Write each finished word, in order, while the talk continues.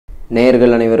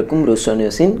நேயர்கள் அனைவருக்கும் ரூஸ்டர்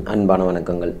நியூஸின் அன்பான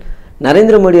வணக்கங்கள்.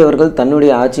 நரேந்திர மோடி அவர்கள்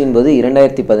தன்னுடைய ஆட்சியின் போது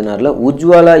 2016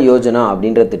 உஜ்வாலா யோஜனா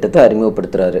அப்படின்ற திட்டத்தை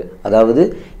அறிமுகப்படுத்துறாரு. அதாவது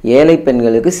ஏழை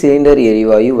பெண்களுக்கு சிலிண்டர்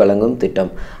எரிவாயு வழங்கும்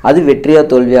திட்டம். அது வெற்றியா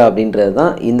தோல்வியா அப்படின்றது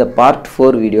தான் இந்த பார்ட்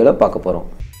 4 வீடியோவில் பார்க்க போகிறோம்.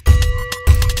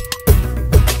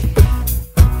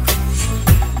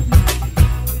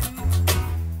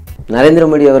 நரேந்திர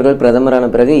மோடி அவர்கள் பிரதமரான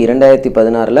பிறகு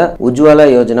 2016 உஜ்வாலா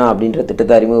யோஜனா அப்படின்ற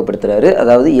திட்டத்தை அறிமுகப்படுத்துறாரு.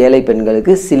 அதாவது ஏழை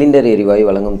பெண்களுக்கு சிலிண்டர் எரிவாயு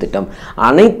வழங்கும் திட்டம்.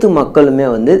 அனைத்து மக்களுமே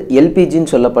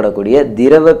எல்பிஜின்னு சொல்லப்படக்கூடிய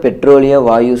திரவ பெட்ரோலிய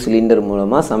வாயு சிலிண்டர்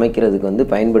மூலமாக சமைக்கிறதுக்கு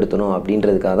பயன்படுத்தணும்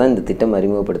அப்படின்றதுக்காக தான் இந்த திட்டம்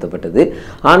அறிமுகப்படுத்தப்பட்டது.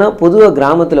 ஆனால் பொதுவாக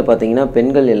கிராமத்தில் பார்த்தீங்கன்னா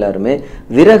பெண்கள் எல்லாருமே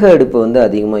விறகு அடுப்பு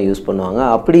அதிகமாக யூஸ் பண்ணுவாங்க.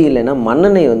 அப்படி இல்லைன்னா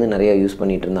மண்ணெண்ணெய் நிறைய யூஸ்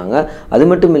பண்ணிட்டு இருந்தாங்க. அது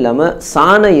மட்டும் இல்லாமல்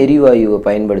சாண எரிவாயுவை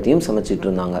பயன்படுத்தியும் சமைச்சிட்டு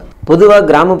இருந்தாங்க. பொதுவாக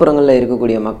கிராமப்புறங்கள்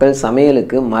இருக்கக்கூடிய மக்கள்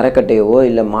சமையலுக்கு மரக்கட்டையவோ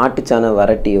இல்லை மாட்டுச்சாண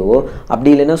வரட்டியவோ அப்படி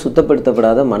இல்லைன்னா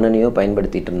சுத்தப்படுத்தப்படாத மண்ணெண்ணையோ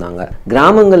பயன்படுத்திட்டு இருந்தாங்க.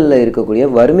 கிராமங்களில் இருக்கக்கூடிய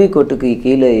வறுமை கோட்டுக்கு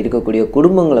கீழே இருக்கக்கூடிய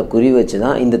குடும்பங்களை குறி வச்சு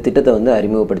தான் இந்த திட்டத்தை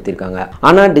அறிமுகப்படுத்தியிருக்காங்க.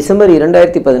 ஆனால் டிசம்பர்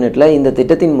 2018 இந்த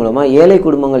திட்டத்தின் மூலமாக ஏழை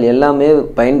குடும்பங்கள் எல்லாமே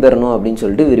பயன்பெறணும் அப்படின்னு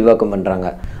சொல்லிட்டு விரிவாக்கம் பண்ணுறாங்க.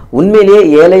 உண்மையிலேயே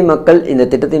ஏழை மக்கள் இந்த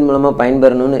திட்டத்தின் மூலமாக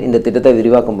பயன்பெறணும்னு இந்த திட்டத்தை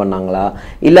விரிவாக்கம் பண்ணாங்களா,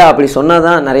 இல்லை அப்படி சொன்னால்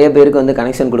தான் நிறைய பேருக்கு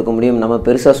கனெக்ஷன் கொடுக்க முடியும், நம்ம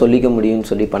பெருசாக சொல்லிக்க முடியும்னு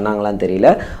சொல்லி பண்ணாங்களான்னு தெரியல.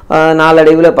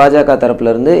 நாளடைவில் பாஜக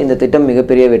தரப்புலேருந்து இந்த திட்டம்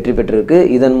மிகப்பெரிய வெற்றி பெற்றிருக்கு.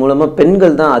 இதன் மூலமாக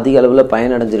பெண்கள் தான் அதிக அளவில்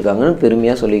பயனடைஞ்சிருக்காங்கன்னு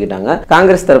பெருமையாக சொல்லிக்கிட்டாங்க.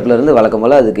 காங்கிரஸ் தரப்புலேருந்து வழக்கம்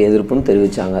போல் அதுக்கு எதிர்ப்புன்னு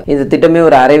தெரிவித்தாங்க. இந்த திட்டமே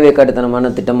ஒரு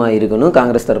அரைவேக்காட்டுத்தனமான திட்டமாக இருக்கணும்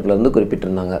காங்கிரஸ் தரப்புலேருந்து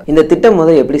குறிப்பிட்டிருந்தாங்க. இந்த திட்டம்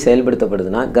எப்படி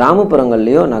செயல்படுத்தப்படுதுன்னா,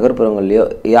 கிராமப்புறங்கள்லையோ நகர்ப்புறங்கள்லையோ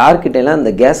யார்கிட்டலாம்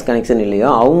இந்த கேஸ் கனெக்ஷன்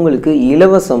இல்லையோ அவங்களுக்கு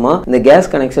இலவசமா இந்த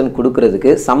கேஸ் கனெக்ஷன்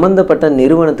கொடுக்கறதுக்கு சம்பந்தப்பட்ட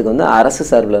நிறுவனத்துக்கு அரசு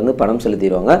சார்பில் பணம்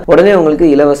செலுத்திடுவாங்க. உடனே உங்களுக்கு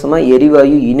இலவசமா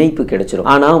எரிவாயு இணைப்பு கிடைச்சிடும்.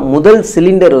 ஆனா முதல்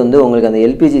சிலிண்டர் உங்களுக்கு அந்த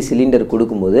எல்பிஜி சிலிண்டர்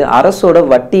கொடுக்கும்போது அரசோட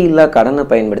வட்டி இல்லா கடனை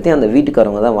பயன்படுத்தி அந்த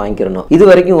வீட்டுக்காரங்க தான் வாங்கிக்கணும். இது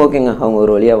வரைக்கும் ஓகேங்க, அவங்க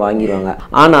ஒரு வழியா வாங்கிடுவாங்க.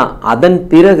 ஆனா அதன்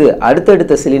பிறகு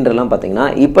அடுத்தடுத்த சிலிண்டர்லாம் பாத்தீங்கன்னா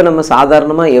இப்ப நம்ம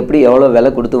சாதாரணமா எப்படி எவ்வளவு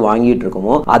விலை கொடுத்து வாங்கிட்டு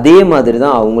இருக்கோமோ அதே மாதிரி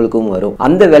தான் அவங்களுக்கும் வரும்.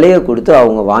 அந்த விலையை கொடுத்து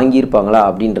அவங்க வாங்கியிருப்பாங்களா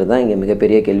அப்படின்றதுதான் இங்க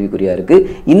மிகப்பெரிய கேள்விக்குறியா இருக்கு.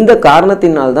 இந்த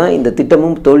காரணத்தினால் தான் இந்த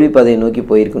திட்டமும் தோல்வி பாதையை நோக்கி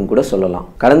போயிருக்குன்னு கூட சொல்லலாம்.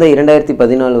 கடந்த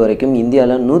 2014 வரைக்கும்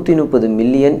இந்தியாவில் 130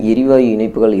 மில்லியன் எரிவாயு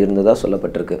இணைப்புகள் இருந்ததா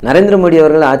சொல்லப்பட்டிருக்கு. நரேந்திர மோடி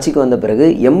அவர்கள் ஆட்சிக்கு வந்த பிறகு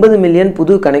 80 மில்லியன்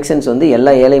புது கனெக்ஷன்ஸ்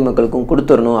எல்லா ஏழை மக்களுக்கும்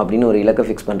கொடுத்துடணும் அப்படின்னு ஒரு இலக்கை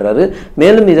ஃபிக்ஸ் பண்றாரு.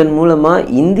 மேலும் இதன் மூலமா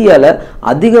இந்தியாவில்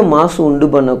அதிக மாசு உண்டு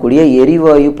பண்ணக்கூடிய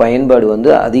எரிவாயு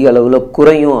பயன்பாடு அதிக அளவில்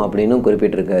குறையும் அப்படின்னு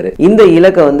குறிப்பிட்டிருக்காரு. இந்த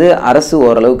இலக்கை அரசு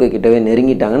ஓரளவுக்கு கிட்டவே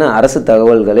நெருங்கிட்டாங்கன்னு அரசு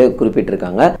தகவல்களை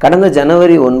குறிப்பிட்டிருக்காங்க. கடந்த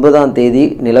ஜனவரி 9ஆம் தேதி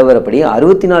நிலவரப்படி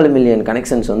 64 மில்லியன்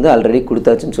கனெக்ஷன்ஸ் ஆல்ரெடி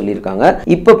கொடுத்தாச்சுன்னு சொல்லியிருக்காங்க.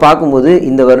 இப்போ பார்க்கும்போது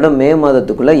இந்த வருடம் மே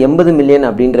மாதத்துக்குள்ள 80 மில்லியன்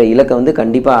அப்படின்ற இலக்கை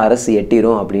கண்டிப்பா அரசு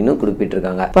எட்டிரும் அப்படின்னு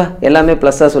குறிப்பிட்டிருக்காங்க. எல்லாமே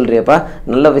பிளஸ்ஸா சொல்றியப்பா,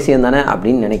 நல்ல விஷயம் தானே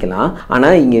அப்படின்னு நினைக்கலாம். ஆனா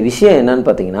இங்க விஷயம் என்னன்னு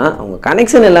பாத்தீங்கன்னா, அவங்க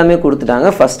கனெக்ஷன் எல்லாமே கொடுத்துட்டாங்க.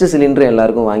 ஃபர்ஸ்ட் சிலிண்டர்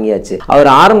எல்லாருக்கும் வாங்கியாச்சு. அவர்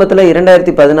ஆரம்பத்தில்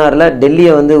 2016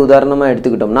 டெல்லியை உதாரணமா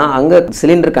எடுத்துக்கிட்டோம்னா அங்க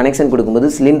சிலிண்டர் கனெக்ஷன் கொடுக்கும்போது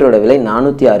சிலிண்டரோட விலை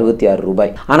 466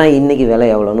 ரூபாய். ஆனா இன்னைக்கு விலை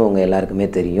எவ்வளவுன்னு உங்க எல்லாருக்குமே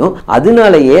தெரியும்.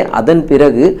 அதனாலேயே அதன்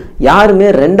பிறகு யாருமே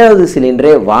ரெண்டாவது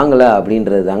சிலிண்டரே வாங்கல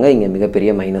அப்படின்றது தாங்க இங்க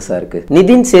மிகப்பெரிய மைனஸா இருக்கு.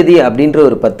 நிதின் சேதி அப்படின்ற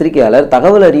ஒரு பத்திரிகையாளர்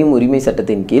தகவல் அறியும் உரிமை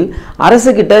சட்டத்தின் கீழ்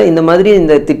அரசு கிட்ட இந்த மாதிரி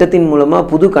இந்த திட்டத்தின் மூலமா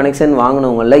புது கனெக்ஷன்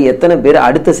வாங்கினவங்கள எத்தனை பேர்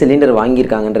அடுத்த சிலிண்டர்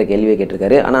வாங்கியிருக்காங்கன்ற கேள்வியை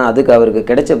கேட்டிருக்காரு. ஆனா அதுக்கு அவருக்கு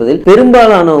கிடைச்ச பதில்,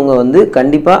 பெரும்பாலானவங்க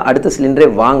கண்டிப்பா அடுத்த சிலிண்டரே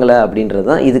வாங்கல அப்படின்றது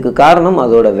தான். இதுக்கு காரணம்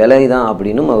அதோட விலை தான்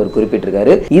அப்படின்னு அவர்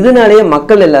குறிப்பிட்டிருக்காரு. இதனாலேயே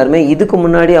மக்கள் எல்லாருமே இதுக்கு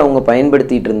முன்னாடி அவங்க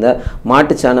பயன்படுத்திட்டு இருந்த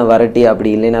மாட்டுச்சாண வரட்டி அப்படி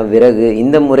இல்லைன்னா விறகு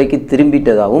இந்த முறைக்கு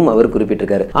திரும்பிட்டதாகவும் அவர்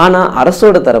குறிப்பிட்டிருக்காரு. ஆனா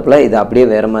அரசோட தரப்புல இது அப்படியே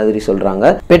வேற மாதிரி சொல்றாங்க.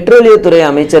 பெட்ரோலியத்துறை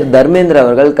அமைச்சர் தர்மேந்திர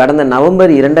அவர்கள் கடந்த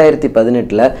நவம்பர்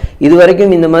 2018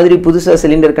 இதுவரைக்கும் இந்த மாதிரி புதுசா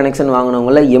சிலிண்டர் கனெக்ஷன்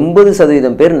வாங்கினவங்கள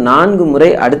 80% பேர் 4 முறை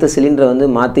அடுத்த சிலிண்டரை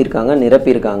மாத்திருக்காங்க,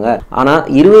 நிரப்பியிருக்காங்க. ஆனா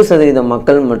 20%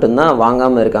 மக்கள் மட்டும்தான்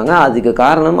வாங்காம இருக்காங்க. அதுக்கு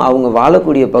காரணம் அவங்க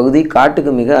வாழக்கூடிய பகுதி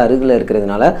காட்டுக்கு மிக அருகில்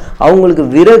இருக்கிறதுனால அவங்களுக்கு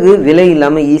விறகு விலை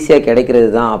இல்லாம ஈஸியா கிடைக்கிறது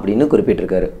தான் அப்படின்னு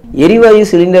குறிப்பிட்டிருக்காரு. எரிவாயு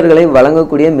சிலிண்டர்களை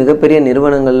வழங்கக்கூடிய மிகப்பெரிய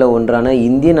நிறுவனங்கள்ல ஒன்றான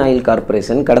இந்தியன் ஆயில்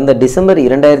கார்பரேஷன் கடந்த டிசம்பர்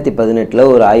 2018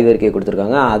 ஒரு ஆய்வறிக்கை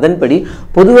கொடுத்திருக்காங்க. அதன்படி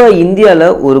பொதுவாக இந்தியாவில்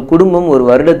ஒரு குடும்பம் ஒரு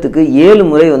வருடத்துக்கு 7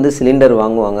 முறை சிலிண்டர்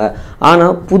வாங்குவாங்க.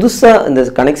 ஆனால் புதுசாக இந்த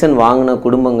கனெக்ஷன் வாங்கின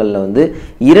குடும்பங்களில்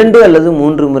 2 அல்லது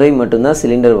 3 முறை மட்டும்தான்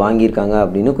சிலிண்டர் வாங்கியிருக்காங்க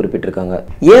அப்படின்னு குறிப்பிட்டிருக்காங்க.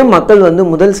 ஏன் மக்கள்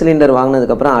முதல் சிலிண்டர்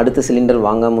வாங்கினதுக்கு அப்புறம் அடுத்த சிலிண்டர்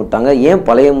வாங்காம விட்டாங்க, ஏன்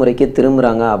பழைய முறைக்கு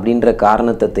திரும்புறாங்க அப்படின்ற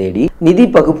காரணத்தை தேடி நிதி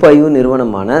பகுப்பாய்வு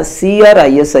நிறுவனமான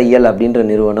CRISIL அப்படின்ற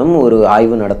நிறுவனம் ஒரு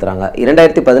ஆய்வு நடத்துறாங்க.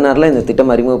 2016 இந்த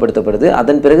திட்டம் அறிமுகப்படுத்தப்படுது.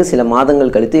 அதன் பிறகு சில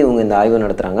மாதங்கள் கழித்து இவங்க இந்த ஆய்வு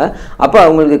நடத்துறாங்க. அப்போ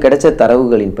அவங்களுக்கு கிடைச்ச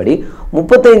தரவுகளின்படி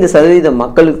 35%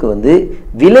 மக்களுக்கு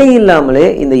விலை இல்லாமலே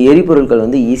இந்த எரிபொருட்கள்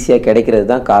வந்து ஈஸியா கிடைக்கிறது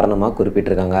தான் காரணமா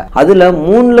குறிப்பிட்டிருக்காங்க. அதுல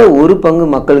 3ல் 1 பங்கு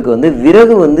மக்களுக்கு வந்து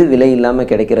விறகு வந்து விலை இல்லாம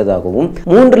கிடைக்கிறதாகவும்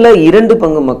 3ல் 2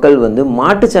 பங்கு மக்கள் வந்து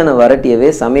மாட்டுச்சாண வரட்டியவே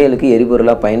சமையலுக்கு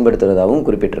எரிபொருளா பயன்படுத்துறதாகவும்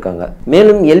குறிப்பிட்டிருக்காங்க.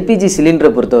 மேலும் எல்பிஜி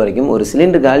சிலிண்டரை பொறுத்த வரைக்கும் ஒரு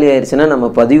சிலிண்டர் காலி ஆயிடுச்சுன்னா நம்ம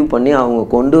பதிவு பண்ணி அவங்க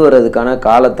கொண்டு வரதுக்கான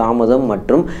கால தாமதம்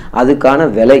மற்றும் அதுக்கான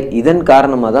விலை, இதன்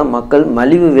காரணமாக தான் மக்கள்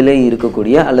மலிவு விலை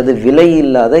இருக்கக்கூடிய அல்லது விலை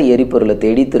இல்லாத எரிபொருளை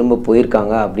தேடி திரும்ப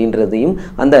போயிருக்காங்க அப்படின்றதையும்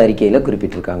அந்த அறிக்கையில குறிப்பிட்டிருக்காங்க.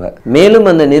 மேலும்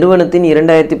அந்த நிறுவனத்தின்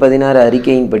 2016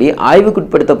 அறிக்கையின்படி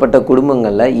ஆய்வுக்குட்படுத்தப்பட்ட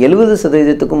குடும்பங்கள்ல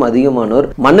 70% அதிகமானோர்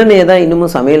மண்ணெண்ணெயை தான்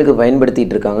இன்னமும் சமையலுக்கு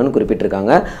பயன்படுத்திட்டு இருக்காங்கன்னு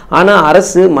குறிப்பிட்டிருக்காங்க. ஆனா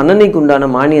அரசு மண்ணெண்ணெய்க்கு உண்டான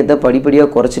மானியத்தை படிப்படியா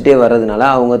குறைச்சிட்டே வர்றதுனால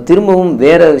அவங்க திரும்பவும்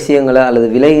வேற விஷயங்களை அல்லது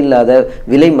விலை இல்லாத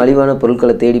விலை மலிவான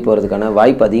பொருட்களை தேடி போறதுக்கான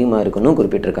வாய்ப்பு அதிகமா இருக்குன்னு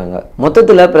குறிப்பிட்டிருக்காங்க.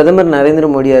 மொத்தத்துல பிரதமர் நரேந்திர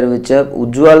மோடி அறிவிச்ச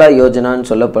உஜ்வாலா யோஜனான்னு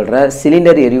சொல்லப்படுற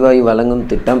சிலிண்டர் எரிவாயு வழங்கும்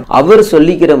திட்டம் அவர்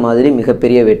சொல்லிக்கிற மாதிரி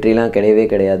மிகப்பெரிய வெற்றிலாம் கிடையவே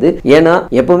கிடையாது. ஏன்னா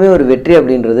எப்பவுமே ஒரு வெற்றி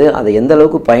அப்படின்றது அதை எந்த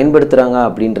அளவுக்கு பயன்படுத்துறாங்க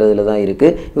அப்படின்றதுல தான் இருக்கு.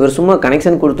 இவர் சும்மா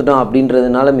கனெக்ஷன் கொடுத்துட்டோம்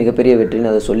அப்படின்றதுனால மிகப்பெரிய வெற்றின்னு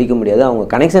அதை சொல்லிக்க முடியாது. அவங்க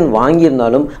கனெக்ஷன்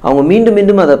வாங்கியிருந்தாலும் அவங்க மீண்டும்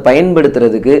மீண்டும் அதை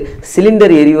பயன்படுத்துறதுக்கு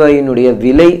சிலிண்டர் எரிவாயுனுடைய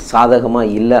விலை சாதகமா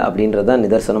இல்லை அப்படின்றதான்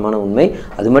நிதர்சனமான உண்மை.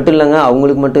 அது மட்டும் இல்லைங்க,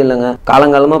 அவங்களுக்கு மட்டும் இல்லைங்க,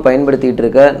 காலங்காலமா பயன்படுத்திட்டு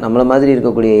இருக்க நம்மள மாதிரி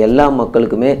இருக்கக்கூடிய எல்லா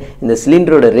மக்களுக்குமே இந்த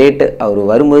சிலிண்டரோட ரேட் அவர்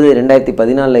வரும்போது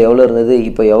 2014 எவ்வளோ இருந்தது,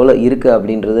 இப்போ எவ்வளோ இருக்கு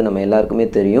அப்படின்றது நம்ம எல்லாருக்குமே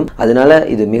தெரியும். அதனால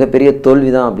இது மிகப்பெரிய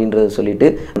தோல்விதான் அப்படின்றத சொல்லிட்டு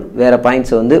வேற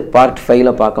பாயிண்ட்ஸ் வந்து பார்ட் 5ல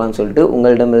பார்க்கலாம்னு சொல்லிட்டு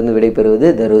உங்களிடமிருந்து விடைபெறுவது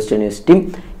த ரோஸ்டர் நியூஸ் டீம்.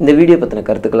 இந்த வீடியோ பற்றின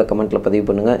கருத்துக்களை கமெண்ட்ல பதிவு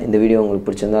பண்ணுங்க. இந்த வீடியோ உங்களுக்கு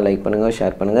பிடிச்சிருந்தா லைக் பண்ணுங்க,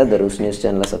 ஷேர் பண்ணுங்க. த ரோஸ்டர் நியூஸ்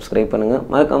சேனலை சப்ஸ்கிரைப் பண்ணுங்க.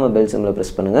 மறக்காம பெல் சிம்பலை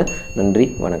பிரஸ் பண்ணுங்க. நன்றி,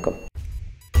 வணக்கம்.